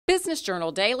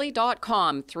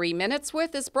BusinessJournalDaily.com 3 Minutes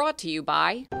With is brought to you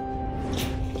by...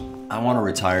 I want to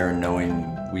retire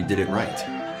knowing we did it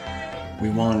right.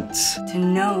 We want to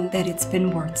know that it's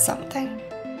been worth something.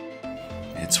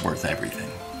 It's worth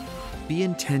everything. Be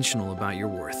intentional about your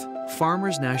worth.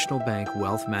 Farmers National Bank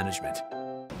Wealth Management.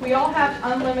 We all have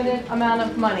unlimited amount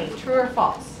of money. True or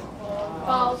false?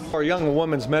 False. Our Young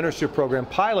Women's Mentorship Program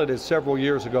piloted several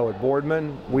years ago at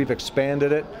Boardman. We've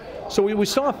expanded it. So we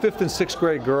saw 5th and 6th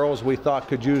grade girls we thought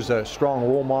could use a strong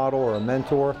role model or a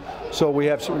mentor. So we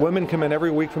have women come in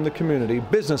every week from the community,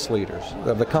 business leaders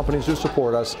of the companies who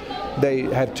support us. They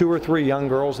have 2 or 3 young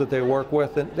girls that they work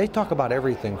with, and they talk about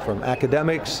everything from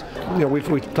academics. You know,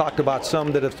 we've talked about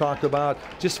some that have talked about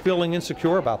just feeling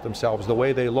insecure about themselves, the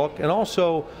way they look, and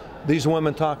also these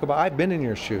women talk about, I've been in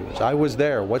your shoes, I was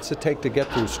there, what's it take to get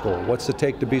through school, what's it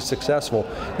take to be successful?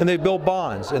 And they build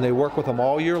bonds, and they work with them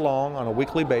all year long on a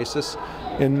weekly basis.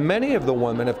 And many of the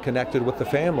women have connected with the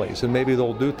families, and maybe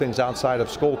they'll do things outside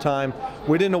of school time.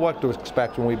 We didn't know what to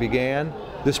expect when we began.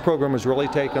 This program has really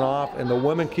taken off, and the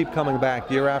women keep coming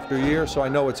back year after year, so I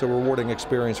know it's a rewarding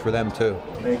experience for them too.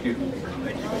 Thank you.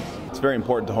 It's very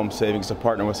important to Home Savings to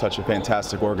partner with such a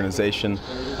fantastic organization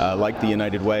like the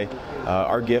United Way.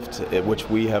 Our gift, which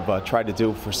we have tried to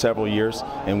do for several years,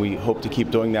 and we hope to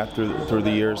keep doing that through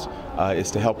the years, is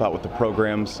to help out with the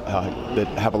programs that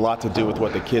have a lot to do with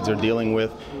what the kids are dealing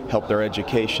with, help their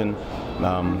education.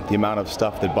 The amount of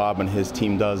stuff that Bob and his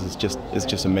team does is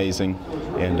just amazing.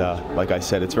 And like I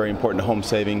said, it's very important to Home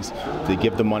Savings to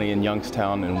give the money in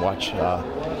Youngstown and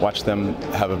watch them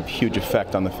have a huge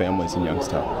effect on the families in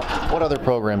Youngstown. What other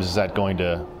programs is that going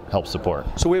to help support?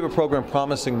 So we have a program,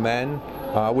 Promising Men,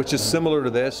 which is similar to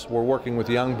this. We're working with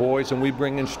young boys, and we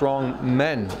bring in strong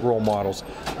men role models.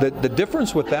 The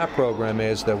difference with that program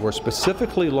is that we're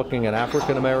specifically looking at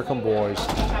African American boys,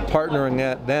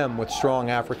 partnering them with strong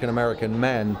African American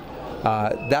men.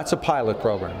 That's a pilot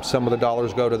program. Some of the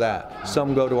dollars go to that.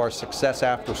 Some go to our Success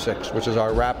After 6, which is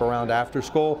our wraparound after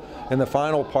school. And the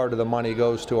final part of the money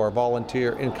goes to our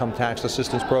volunteer income tax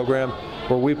assistance program,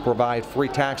 where we provide free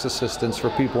tax assistance for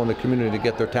people in the community to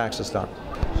get their taxes done.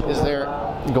 Is there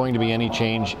going to be any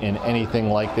change in anything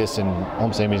like this in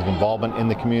Home Savings involvement in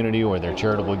the community or their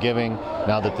charitable giving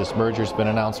now that this merger's been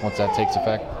announced once that takes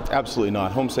effect? Absolutely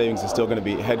not. Home Savings is still going to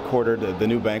be headquartered. The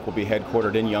new bank will be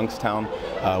headquartered in Youngstown.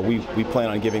 We plan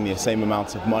on giving the same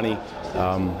amounts of money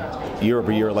year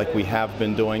over year like we have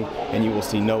been doing, and you will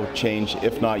see no change.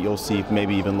 If not, you'll see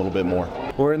maybe even a little bit more.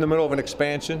 We're in the middle of an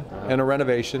expansion and a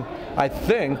renovation. I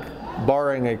think,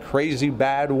 barring a crazy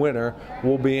bad winter,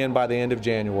 we'll be in by the end of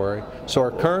January. So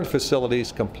our current facility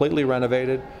is completely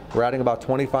renovated. We're adding about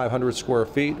 2,500 square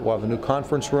feet. We'll have a new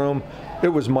conference room. It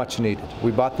was much needed.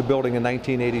 We bought the building in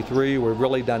 1983. We've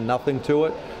really done nothing to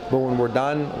it. But when we're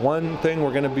done, one thing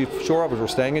we're going to be sure of is we're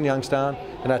staying in Youngstown,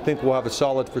 and I think we'll have a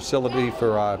solid facility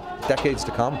for decades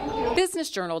to come.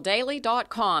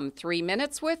 BusinessJournalDaily.com 3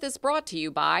 Minutes With is brought to you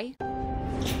by...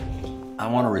 I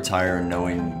want to retire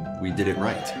knowing we did it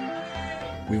right.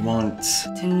 We want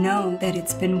to know that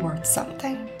it's been worth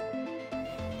something.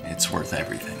 It's worth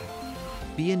everything.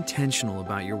 Be intentional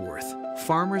about your worth.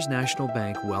 Farmers National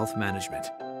Bank Wealth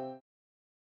Management.